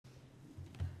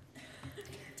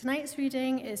Tonight's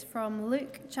reading is from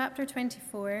Luke chapter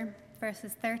 24,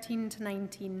 verses 13 to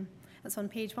 19. It's on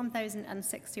page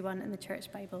 1061 in the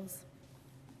Church Bibles.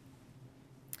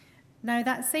 Now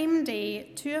that same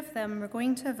day, two of them were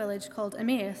going to a village called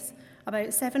Emmaus,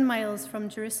 about 7 miles from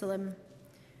Jerusalem.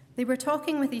 They were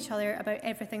talking with each other about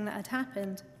everything that had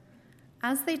happened.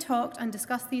 As they talked and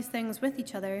discussed these things with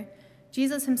each other,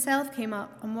 Jesus himself came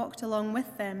up and walked along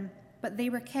with them, but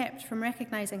they were kept from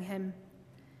recognizing him.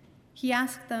 He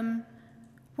asked them,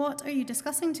 "What are you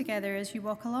discussing together as you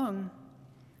walk along?"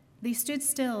 They stood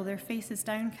still, their faces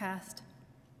downcast.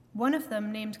 One of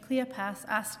them, named Cleopas,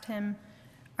 asked him,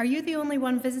 "Are you the only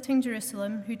one visiting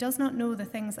Jerusalem who does not know the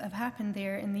things that have happened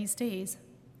there in these days?"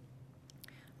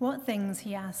 "What things?"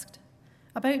 he asked.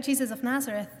 "About Jesus of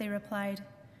Nazareth," they replied.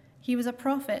 "He was a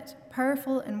prophet,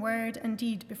 powerful in word and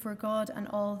deed before God and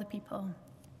all the people."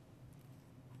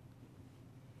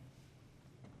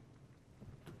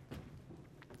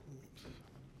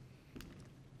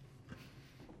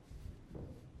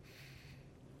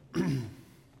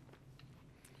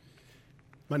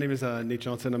 My name is Nate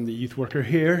Johnson. I'm the youth worker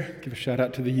here. Give a shout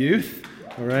out to the youth.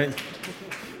 All right.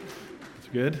 That's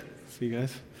good. See you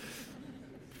guys.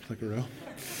 Like a row.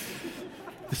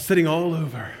 They're sitting all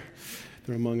over.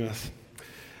 They're among us.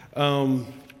 I'm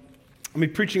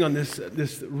preaching on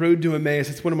this road to Emmaus.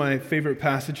 It's one of my favorite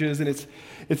passages, and it's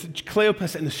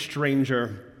Cleopas and the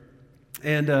stranger.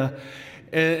 And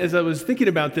as I was thinking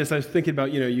about this, I was thinking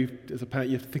about, you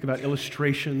think about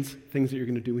illustrations, things that you're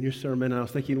going to do in your sermon. And I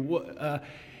was thinking,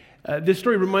 this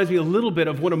story reminds me a little bit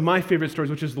of one of my favorite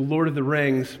stories, which is The Lord of the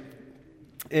Rings.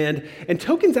 And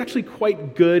Tolkien's actually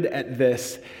quite good at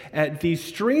this, at these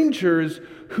strangers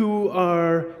who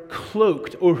are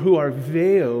cloaked or who are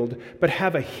veiled, but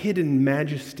have a hidden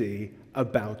majesty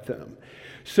about them.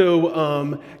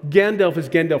 So Gandalf is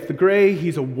Gandalf the Grey.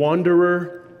 He's a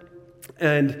wanderer.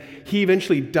 And he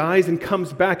eventually dies and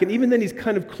comes back. And even then he's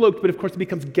kind of cloaked, but of course he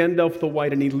becomes Gandalf the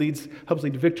White and he helps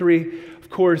lead to victory. Of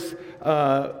course,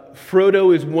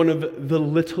 Frodo is one of the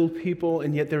little people,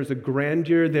 and yet there is a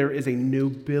grandeur, there is a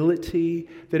nobility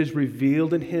that is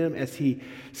revealed in him as he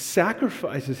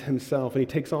sacrifices himself and he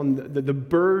takes on the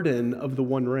burden of the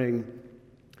One Ring.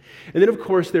 And then, of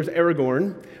course, there's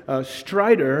Aragorn,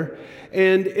 Strider,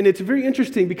 and it's very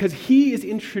interesting because he is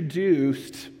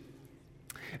introduced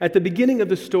at the beginning of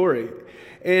the story.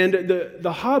 And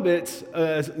the hobbits,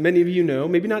 as many of you know,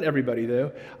 maybe not everybody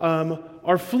though,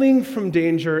 are fleeing from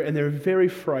danger, and they're very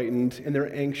frightened and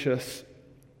they're anxious.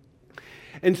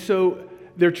 And so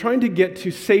they're trying to get to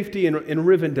safety in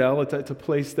Rivendell. It's a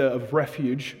place of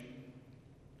refuge.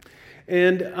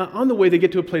 And on the way, they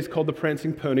get to a place called the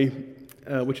Prancing Pony,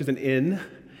 which is an inn.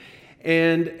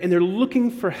 And they're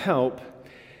looking for help.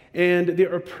 And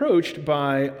they're approached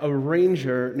by a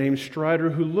ranger named Strider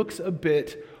who looks a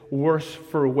bit worse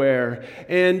for wear.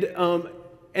 And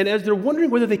as they're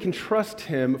wondering whether they can trust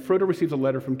him, Frodo receives a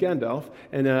letter from Gandalf.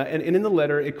 And in the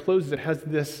letter, it closes, it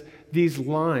has these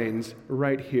lines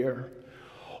right here.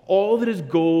 "All that is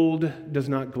gold does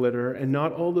not glitter, and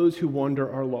not all those who wander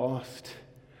are lost.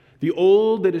 The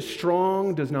old that is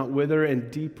strong does not wither, and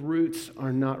deep roots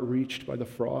are not reached by the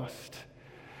frost.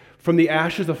 From the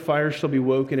ashes a fire shall be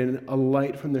woken, and a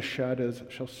light from the shadows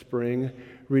shall spring.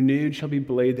 Renewed shall be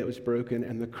blade that was broken,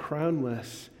 and the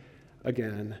crownless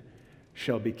again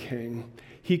shall be king."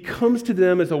 He comes to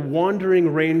them as a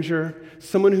wandering ranger,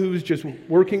 someone who's just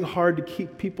working hard to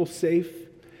keep people safe,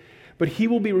 but he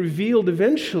will be revealed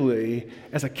eventually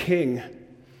as a king.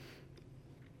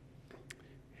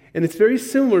 And it's very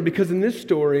similar because in this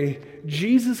story,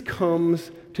 Jesus comes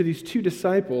to these two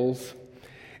disciples,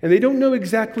 and they don't know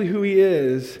exactly who he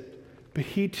is, but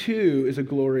he too is a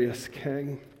glorious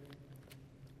king.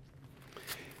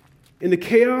 In the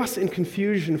chaos and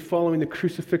confusion following the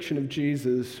crucifixion of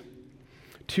Jesus,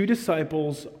 two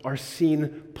disciples are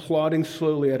seen plodding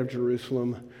slowly out of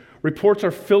Jerusalem. Reports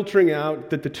are filtering out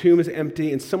that the tomb is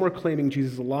empty, and some are claiming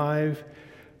Jesus is alive,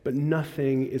 but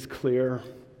nothing is clear.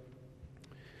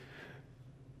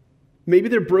 Maybe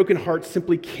their broken hearts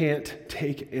simply can't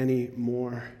take any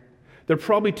more. They're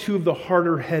probably two of the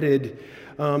harder-headed,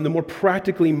 the more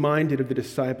practically minded of the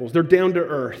disciples. They're down to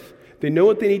earth. They know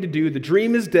what they need to do. The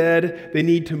dream is dead. They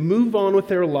need to move on with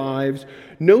their lives.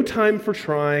 No time for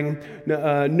trying,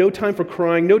 no time for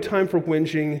crying, no time for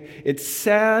whinging. It's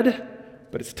sad,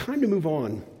 but it's time to move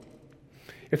on.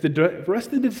 If the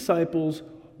rest of the disciples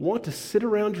want to sit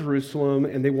around Jerusalem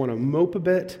and they want to mope a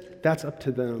bit, that's up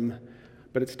to them.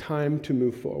 But it's time to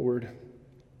move forward.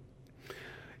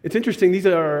 It's interesting, these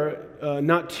are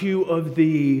not two of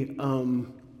the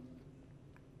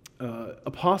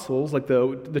apostles, like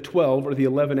the 12 or the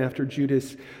 11 after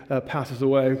Judas passes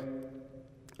away,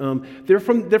 they're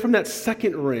from that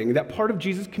second ring, that part of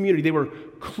Jesus' community. They were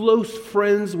close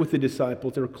friends with the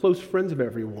disciples. They were close friends of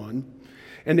everyone,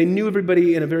 and they knew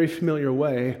everybody in a very familiar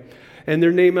way. And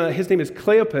his name is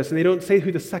Cleopas, and they don't say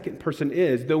who the second person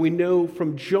is, though we know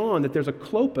from John that there's a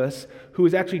Clopas who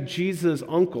is actually Jesus'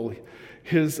 uncle.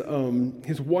 His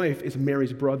wife is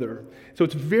Mary's brother. So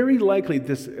it's very likely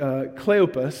this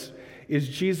Cleopas is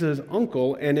Jesus'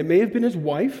 uncle, and it may have been his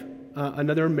wife,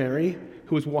 another Mary,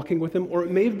 who was walking with him, or it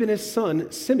may have been his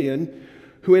son, Simeon,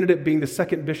 who ended up being the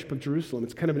second bishop of Jerusalem.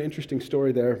 It's kind of an interesting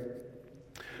story there.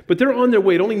 But they're on their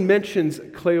way. It only mentions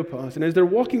Cleopas. And as they're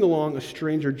walking along, a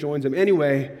stranger joins them.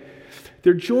 Anyway,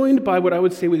 they're joined by what I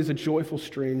would say is a joyful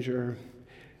stranger.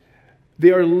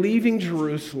 They are leaving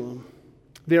Jerusalem.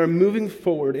 They are moving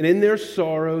forward. And in their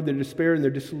sorrow, their despair, and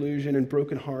their disillusion and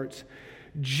broken hearts,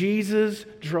 Jesus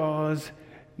draws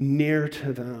near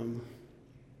to them.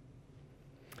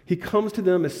 He comes to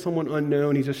them as someone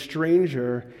unknown. He's a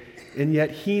stranger, and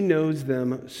yet he knows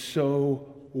them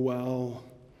so well.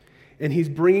 And he's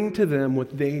bringing to them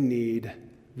what they need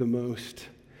the most.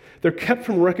 They're kept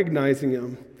from recognizing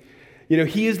him.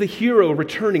 He is the hero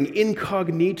returning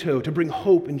incognito to bring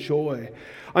hope and joy.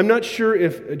 I'm not sure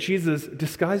if Jesus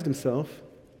disguised himself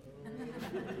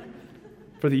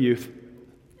for the youth.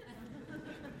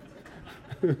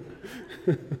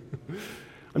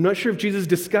 I'm not sure if Jesus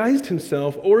disguised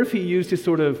himself or if he used his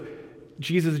sort of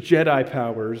Jesus Jedi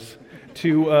powers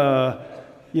to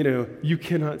you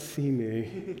cannot see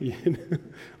me.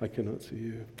 I cannot see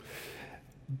you.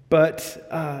 But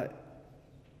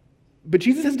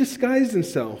Jesus has disguised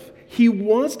himself. He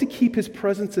wants to keep his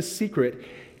presence a secret.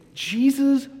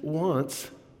 Jesus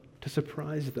wants to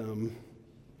surprise them.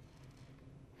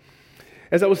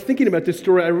 As I was thinking about this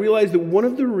story, I realized that one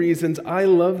of the reasons I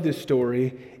love this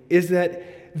story is that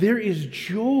there is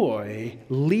joy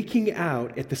leaking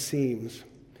out at the seams.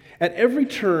 At every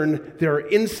turn, there are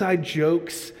inside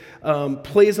jokes,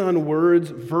 plays on words,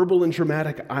 verbal and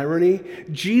dramatic irony.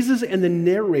 Jesus and the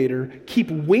narrator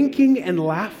keep winking and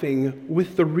laughing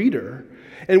with the reader.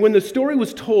 And when the story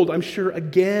was told, I'm sure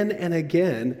again and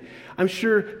again, I'm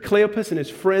sure Cleopas and his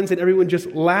friends and everyone just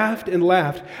laughed and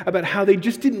laughed about how they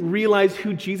just didn't realize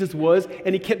who Jesus was,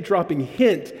 and he kept dropping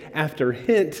hint after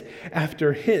hint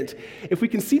after hint. If we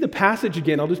can see the passage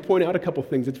again, I'll just point out a couple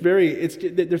things.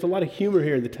 There's a lot of humor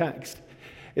here in the text.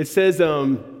 It says,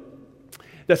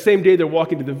 that same day they're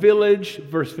walking to the village.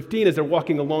 Verse 15, as they're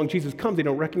walking along, Jesus comes. They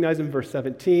don't recognize him. Verse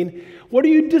 17, what are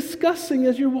you discussing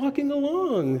as you're walking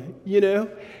along?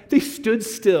 They stood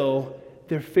still,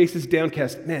 their faces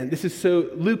downcast. Man,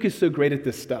 Luke is so great at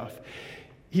this stuff.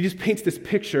 He just paints this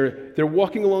picture. They're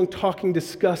walking along, talking,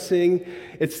 discussing.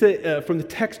 From the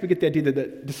text, we get the idea that the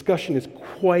discussion is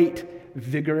quite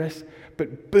vigorous,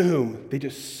 but boom, they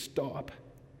just stop,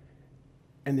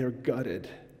 and they're gutted,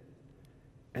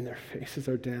 and their faces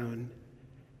are down.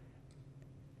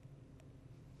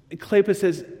 And Cleopas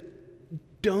says,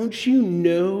 don't you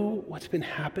know what's been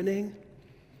happening?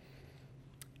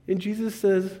 And Jesus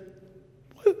says,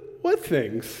 what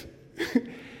things?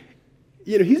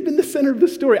 He's been the center of the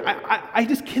story. I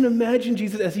just can imagine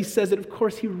Jesus as he says it. Of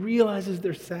course, he realizes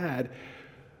they're sad.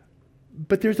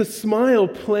 But there's a smile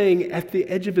playing at the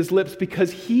edge of his lips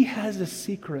because he has a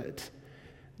secret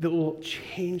that will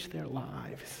change their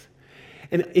lives.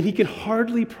 And he can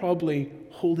hardly probably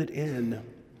hold it in.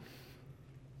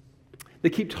 They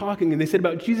keep talking, and they said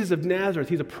about Jesus of Nazareth,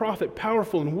 he's a prophet,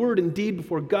 powerful in word and deed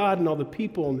before God and all the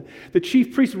people. And the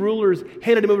chief priests rulers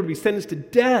handed him over to be sentenced to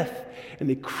death, and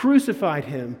they crucified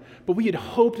him. But we had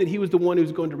hoped that he was the one who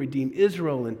was going to redeem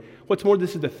Israel. And what's more,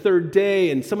 this is the third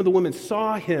day, and some of the women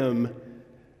saw him.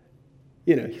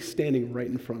 He's standing right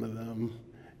in front of them,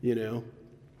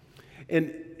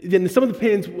 And then some of the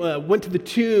pagans went to the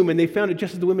tomb, and they found it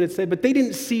just as the women had said, but they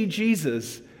didn't see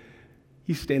Jesus.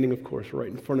 He's standing, of course, right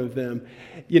in front of them.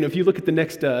 If you look at the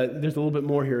next, there's a little bit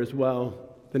more here as well,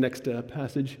 the next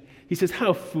passage. He says,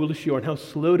 how foolish you are and how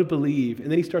slow to believe.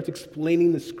 And then he starts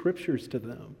explaining the scriptures to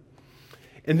them.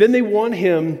 And then they want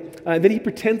him, and then he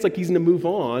pretends like he's going to move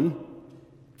on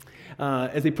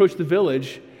as they approach the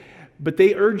village. But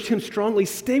they urged him strongly,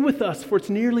 stay with us, for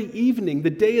it's nearly evening. The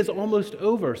day is almost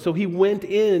over. So he went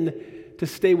in to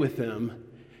stay with them.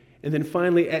 And then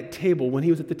finally at table, when he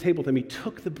was at the table with them, he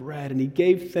took the bread and he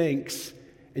gave thanks.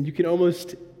 And you can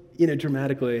almost,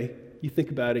 dramatically, you think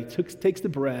about it, he takes the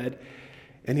bread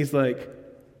and he's like,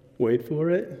 wait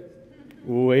for it,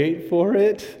 wait for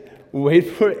it, wait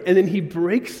for it. And then he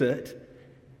breaks it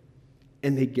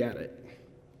and they get it.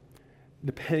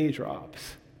 The penny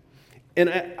drops.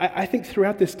 And I think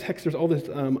throughout this text, there's all this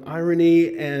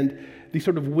irony and these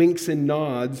sort of winks and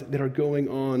nods that are going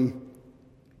on.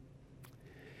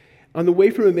 On the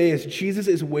way from Emmaus, Jesus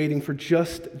is waiting for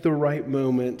just the right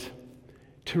moment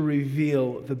to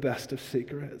reveal the best of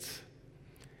secrets.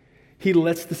 He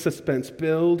lets the suspense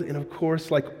build, and of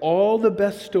course, like all the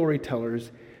best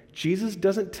storytellers, Jesus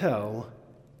doesn't tell,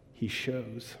 he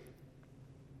shows.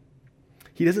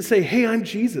 He doesn't say, "Hey, I'm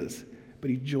Jesus," but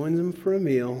he joins them for a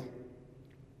meal,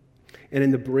 and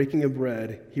in the breaking of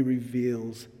bread, he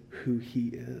reveals who he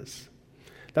is.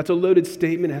 That's a loaded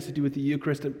statement. It has to do with the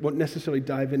Eucharist. I won't necessarily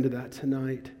dive into that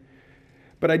tonight.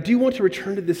 But I do want to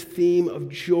return to this theme of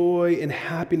joy and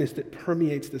happiness that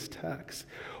permeates this text.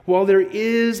 While there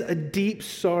is a deep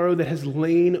sorrow that has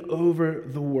lain over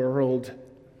the world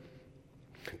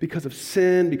because of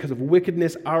sin, because of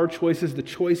wickedness, our choices, the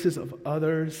choices of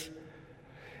others,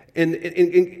 and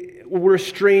we're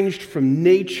estranged from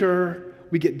nature,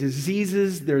 we get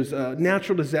diseases, there's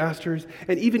natural disasters,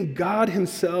 and even God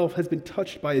himself has been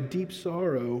touched by a deep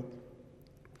sorrow.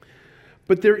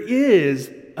 But there is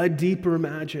a deeper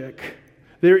magic.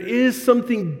 There is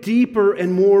something deeper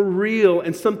and more real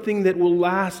and something that will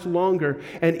last longer,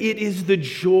 and it is the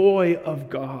joy of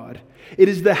God. It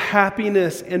is the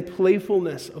happiness and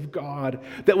playfulness of God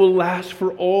that will last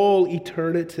for all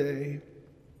eternity.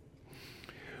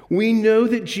 We know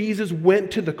that Jesus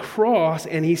went to the cross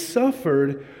and he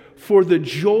suffered for the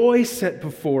joy set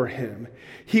before him.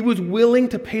 He was willing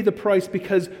to pay the price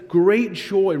because great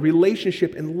joy,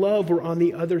 relationship, and love were on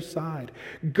the other side.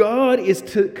 God is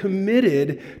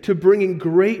committed to bringing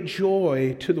great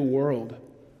joy to the world.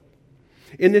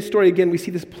 In this story, again, we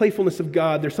see this playfulness of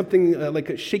God. There's something like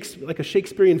a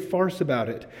Shakespearean farce about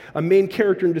it. A main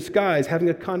character in disguise having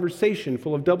a conversation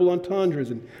full of double entendres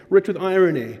and rich with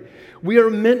irony. We are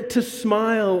meant to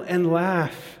smile and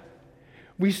laugh.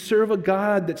 We serve a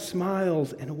God that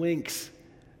smiles and winks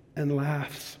and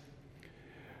laughs.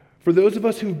 For those of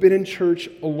us who've been in church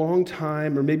a long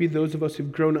time, or maybe those of us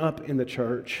who've grown up in the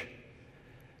church,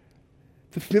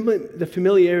 the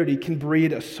familiarity can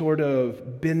breed a sort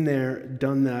of been there,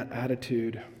 done that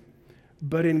attitude.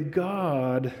 But in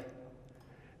God,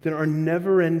 there are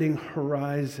never-ending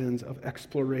horizons of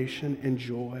exploration and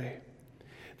joy.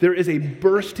 There is a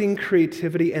bursting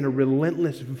creativity and a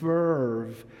relentless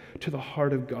verve to the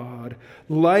heart of God.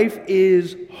 Life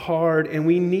is hard, and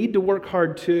we need to work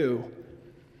hard too.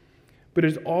 But it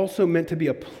is also meant to be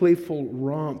a playful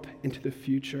romp into the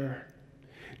future.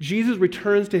 Jesus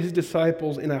returns to his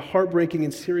disciples in a heartbreaking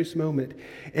and serious moment,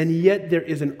 and yet there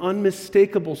is an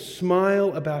unmistakable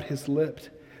smile about his lips.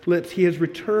 He has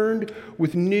returned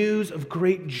with news of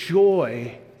great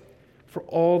joy for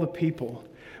all the people.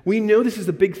 We know this is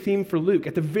a big theme for Luke.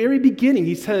 At the very beginning,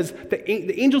 he says, the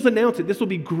angels announce it. This will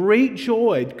be great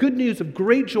joy, good news of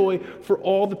great joy for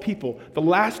all the people. The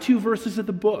last two verses of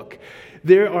the book,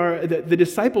 the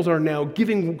disciples are now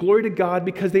giving glory to God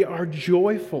because they are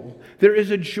joyful. There is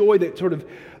a joy that sort of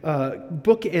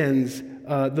bookends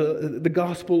the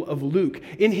Gospel of Luke.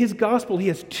 In his Gospel, he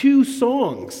has two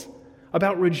songs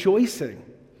about rejoicing.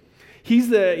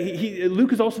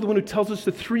 Luke is also the one who tells us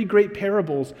the three great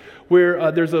parables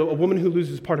where there's a woman who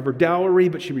loses part of her dowry,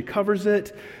 but she recovers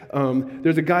it.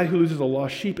 There's a guy who loses a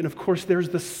lost sheep. And of course, there's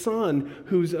the son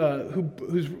whose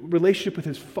relationship with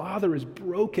his father is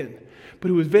broken, but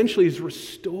who eventually is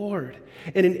restored.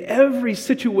 And in every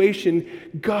situation,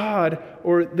 God,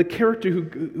 or the character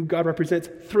who God represents,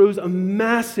 throws a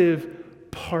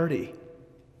massive party.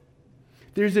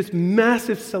 There's this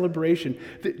massive celebration.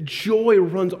 That joy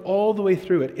runs all the way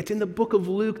through it. It's in the book of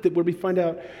Luke where we find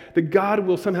out that God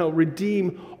will somehow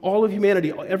redeem all of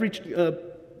humanity.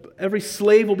 Every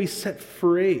slave will be set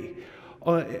free.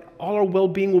 All our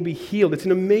well-being will be healed. It's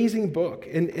an amazing book,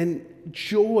 and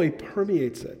joy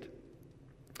permeates it.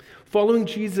 Following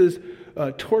Jesus'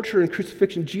 torture and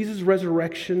crucifixion, Jesus'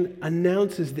 resurrection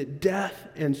announces that death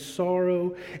and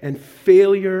sorrow and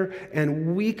failure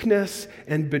and weakness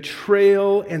and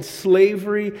betrayal and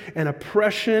slavery and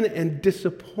oppression and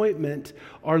disappointment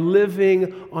are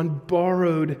living on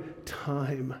borrowed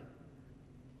time.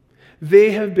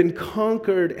 They have been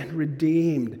conquered and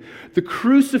redeemed. The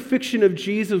crucifixion of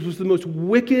Jesus was the most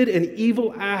wicked and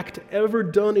evil act ever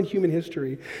done in human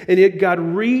history. And yet God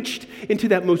reached into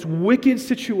that most wicked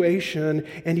situation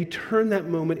and he turned that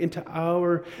moment into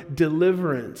our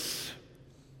deliverance.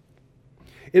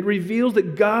 It reveals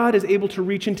that God is able to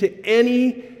reach into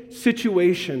any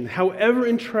situation, however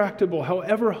intractable,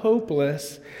 however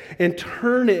hopeless, and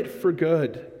turn it for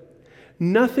good.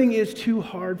 Nothing is too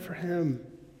hard for him.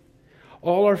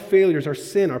 All our failures, our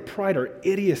sin, our pride, our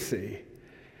idiocy,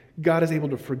 God is able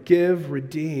to forgive,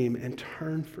 redeem, and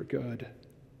turn for good.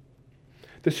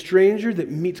 The stranger that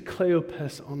meets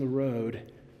Cleopas on the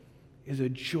road is a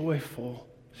joyful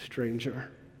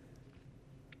stranger.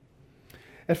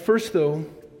 At first, though,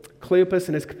 Cleopas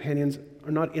and his companions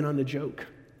are not in on the joke.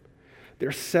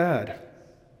 They're sad,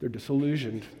 they're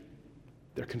disillusioned,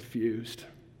 they're confused.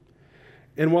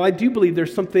 And while I do believe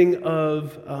there's something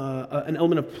of an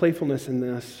element of playfulness in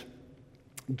this,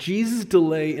 Jesus'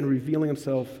 delay in revealing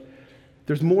himself,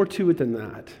 there's more to it than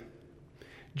that.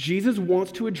 Jesus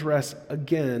wants to address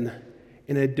again,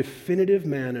 in a definitive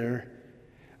manner,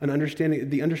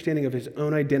 the understanding of his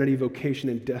own identity, vocation,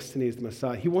 and destiny as the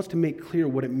Messiah. He wants to make clear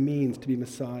what it means to be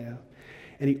Messiah.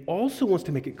 And he also wants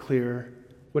to make it clear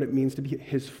what it means to be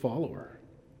his follower.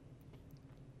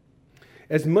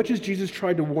 As much as Jesus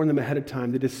tried to warn them ahead of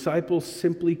time, the disciples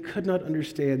simply could not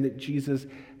understand that Jesus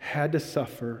had to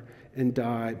suffer and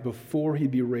die before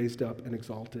he'd be raised up and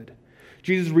exalted.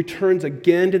 Jesus returns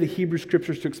again to the Hebrew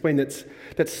Scriptures to explain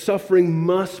that suffering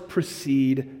must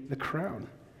precede the crown.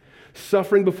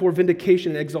 Suffering before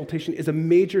vindication and exaltation is a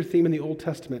major theme in the Old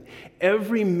Testament.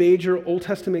 Every major Old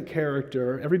Testament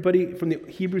character, everybody from the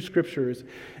Hebrew Scriptures,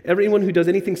 everyone who does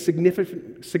anything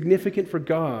significant for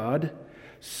God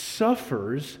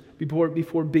suffers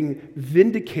before being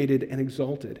vindicated and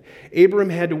exalted. Abraham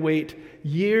had to wait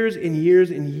years and years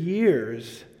and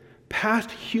years past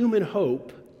human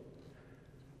hope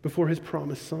before his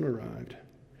promised son arrived.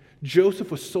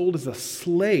 Joseph was sold as a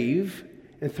slave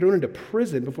and thrown into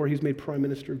prison before he was made prime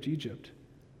minister of Egypt.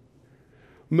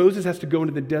 Moses has to go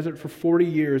into the desert for 40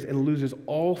 years and loses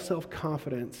all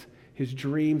self-confidence, his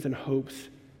dreams and hopes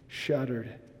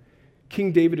shattered.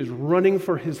 King David is running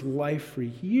for his life for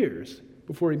years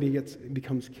before he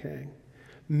becomes king.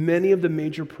 Many of the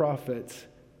major prophets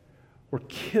were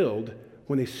killed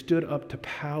when they stood up to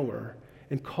power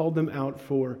and called them out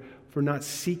for not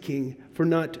seeking, for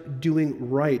not doing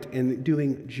right and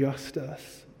doing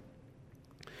justice.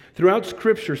 Throughout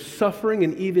Scripture, suffering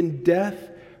and even death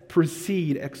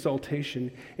precede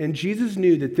exaltation. And Jesus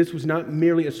knew that this was not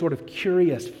merely a sort of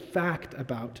curious fact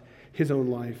about his own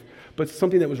life, but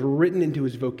something that was written into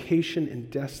his vocation and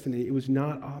destiny. It was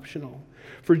not optional.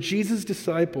 For Jesus'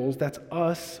 disciples, that's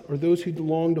us, or those who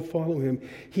long to follow him,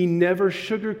 he never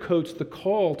sugarcoats the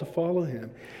call to follow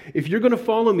him. If you're going to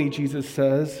follow me, Jesus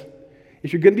says,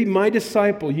 if you're going to be my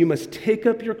disciple, you must take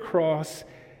up your cross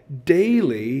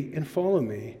daily and follow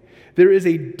me. There is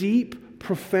a deep,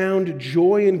 profound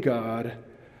joy in God,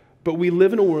 but we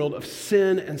live in a world of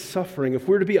sin and suffering. If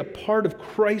we're to be a part of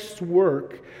Christ's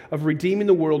work of redeeming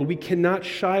the world, we cannot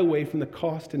shy away from the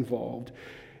cost involved.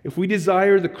 If we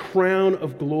desire the crown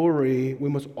of glory, we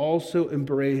must also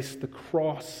embrace the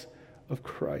cross of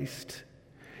Christ.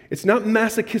 It's not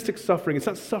masochistic suffering. It's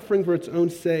not suffering for its own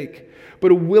sake,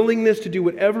 but a willingness to do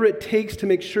whatever it takes to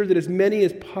make sure that as many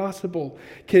as possible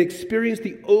can experience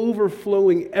the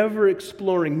overflowing,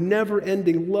 ever-exploring,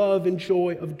 never-ending love and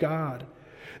joy of God.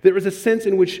 There is a sense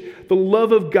in which the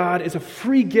love of God is a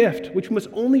free gift, which we must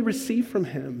only receive from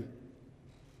him.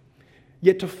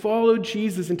 Yet to follow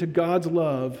Jesus into God's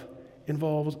love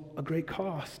involves a great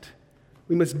cost.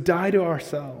 We must die to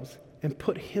ourselves and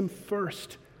put him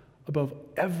first above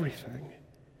everything.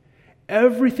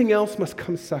 Everything else must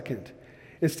come second.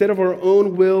 Instead of our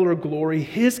own will or glory,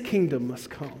 his kingdom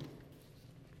must come.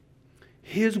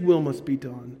 His will must be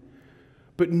done.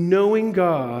 But knowing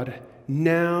God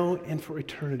now and for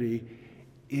eternity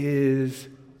is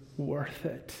worth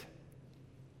it.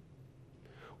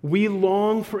 We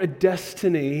long for a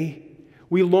destiny,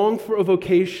 we long for a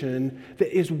vocation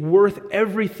that is worth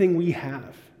everything we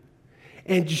have.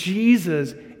 And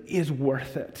Jesus is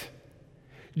worth it.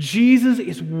 Jesus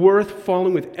is worth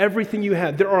following with everything you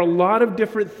have. There are a lot of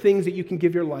different things that you can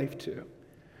give your life to.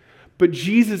 But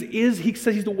Jesus he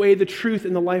says he's the way, the truth,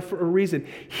 and the life for a reason.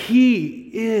 He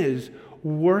is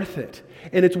worth it.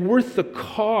 And it's worth the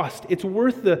cost. It's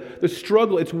worth the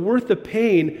struggle. It's worth the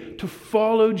pain to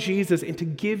follow Jesus and to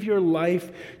give your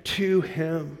life to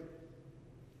him.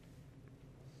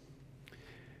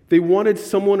 They wanted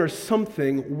someone or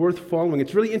something worth following.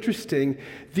 It's really interesting.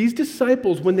 These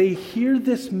disciples, when they hear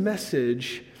this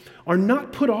message, are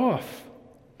not put off.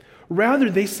 Rather,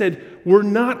 they said, "Were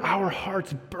not our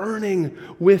hearts burning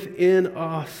within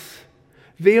us?"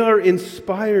 They are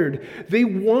inspired. They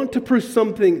want to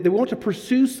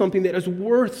pursue something that is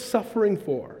worth suffering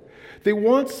for. They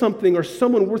want something or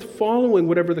someone worth following,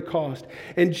 whatever the cost.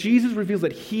 And Jesus reveals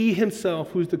that he himself,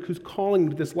 who's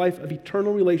calling to this life of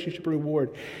eternal relationship and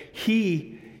reward,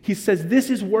 he says,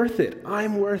 this is worth it.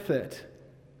 I'm worth it.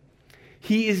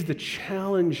 He is the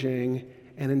challenging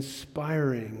and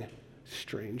inspiring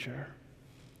stranger.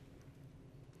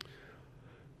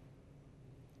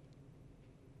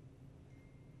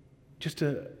 just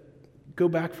to go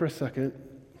back for a second,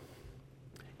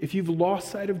 if you've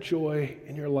lost sight of joy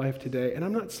in your life today, and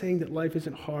I'm not saying that life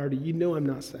isn't hard, you know I'm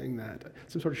not saying that,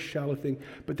 some sort of shallow thing,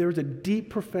 but there is a deep,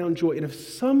 profound joy, and if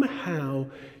somehow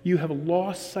you have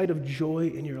lost sight of joy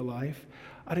in your life,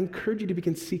 I'd encourage you to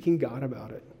begin seeking God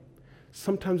about it.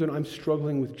 Sometimes when I'm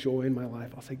struggling with joy in my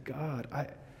life, I'll say, God,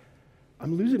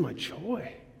 I'm losing my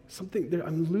joy.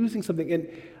 I'm losing something, and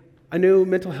I know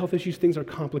mental health issues, things are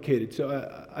complicated,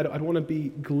 so I don't want to be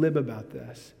glib about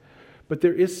this. But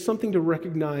there is something to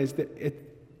recognize that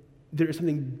there is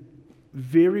something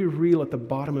very real at the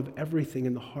bottom of everything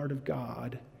in the heart of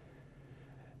God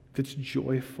that's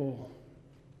joyful.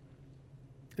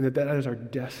 And that is our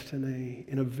destiny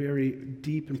in a very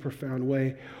deep and profound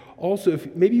way. Also,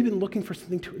 if maybe you've been looking for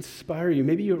something to inspire you,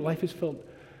 maybe your life has felt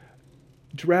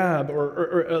drab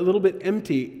or a little bit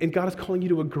empty, and God is calling you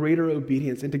to a greater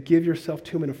obedience and to give yourself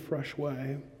to Him in a fresh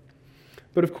way.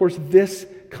 But of course, this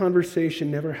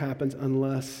conversation never happens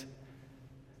unless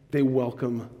they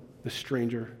welcome the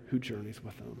stranger who journeys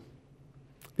with them.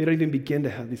 They don't even begin to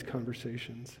have these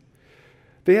conversations.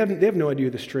 They have no idea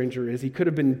who the stranger is. He could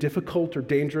have been difficult or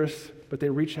dangerous, but they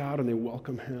reach out and they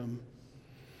welcome him.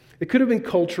 It could have been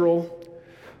cultural,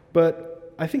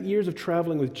 but I think years of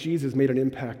traveling with Jesus made an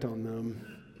impact on them.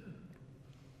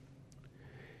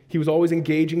 He was always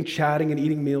engaging, chatting, and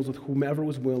eating meals with whomever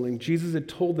was willing. Jesus had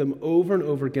told them over and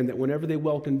over again that whenever they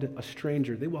welcomed a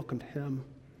stranger, they welcomed him.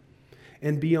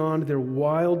 And beyond their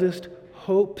wildest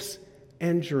hopes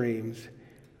and dreams,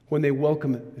 when they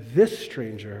welcome this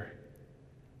stranger,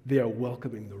 they are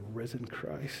welcoming the risen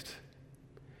Christ.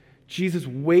 Jesus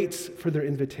waits for their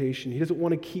invitation. He doesn't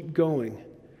want to keep going.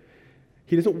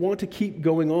 He doesn't want to keep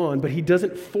going on, but he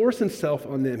doesn't force himself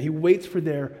on them. He waits for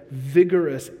their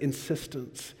vigorous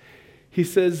insistence. He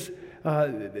says,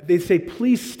 they say,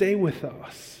 please stay with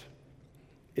us.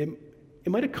 It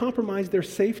might have compromised their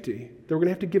safety. They were going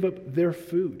to have to give up their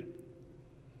food.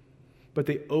 But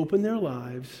they open their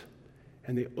lives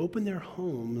and they open their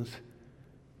homes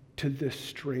to this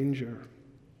stranger.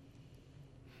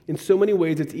 In so many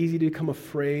ways, it's easy to become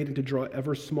afraid and to draw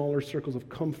ever smaller circles of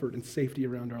comfort and safety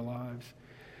around our lives.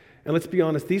 And let's be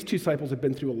honest, these two disciples have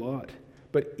been through a lot.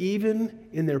 But even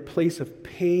in their place of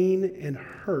pain and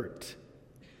hurt,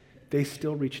 they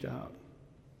still reached out.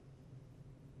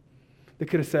 They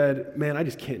could have said, man, I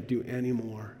just can't do any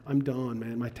more. I'm done,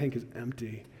 man. My tank is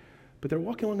empty. But they're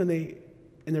walking along and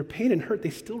in their pain and hurt, they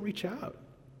still reach out.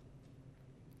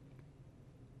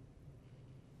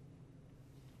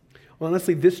 Well,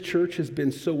 honestly, this church has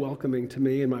been so welcoming to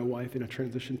me and my wife in a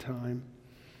transition time.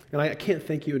 And I can't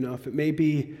thank you enough. It may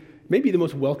be the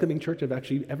most welcoming church I've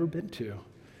actually ever been to.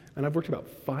 And I've worked about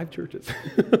 5 churches.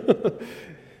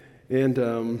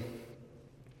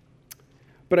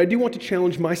 But I do want to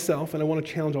challenge myself, and I want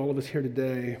to challenge all of us here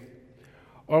today.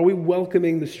 Are we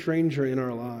welcoming the stranger in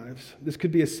our lives? This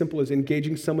could be as simple as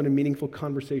engaging someone in meaningful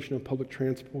conversation on public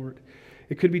transport.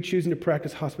 It could be choosing to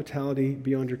practice hospitality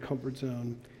beyond your comfort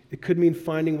zone. It could mean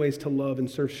finding ways to love and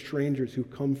serve strangers who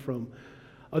come from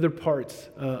other parts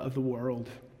of the world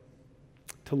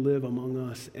to live among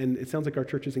us. And it sounds like our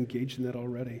church is engaged in that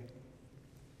already.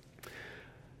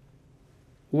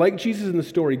 Like Jesus in the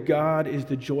story, God is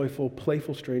the joyful,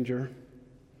 playful stranger.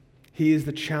 He is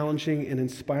the challenging and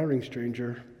inspiring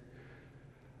stranger.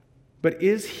 But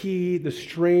is he the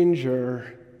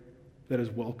stranger that is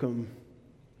welcome?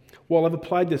 Well, I've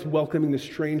applied this welcoming the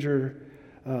stranger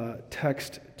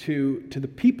text to the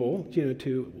people,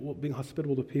 to being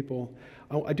hospitable to people.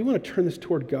 I do want to turn this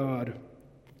toward God.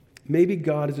 Maybe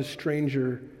God is a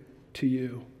stranger to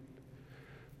you,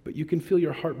 but you can feel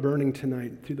your heart burning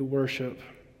tonight through the worship.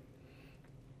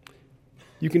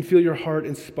 You can feel your heart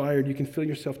inspired. You can feel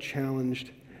yourself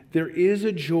challenged. There is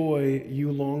a joy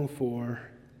you long for,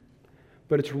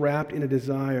 but it's wrapped in a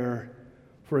desire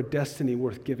for a destiny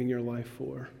worth giving your life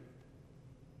for.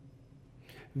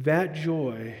 That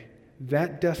joy,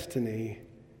 that destiny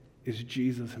is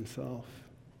Jesus himself.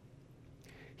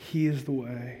 He is the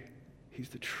way. He's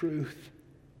the truth.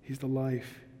 He's the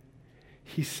life.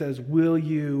 He says, will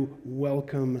you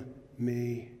welcome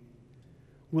me?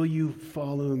 Will you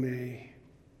follow me?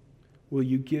 Will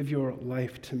you give your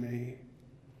life to me?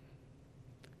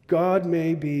 God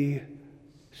may be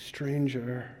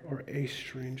stranger or a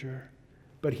stranger,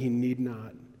 but he need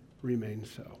not remain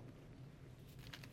so.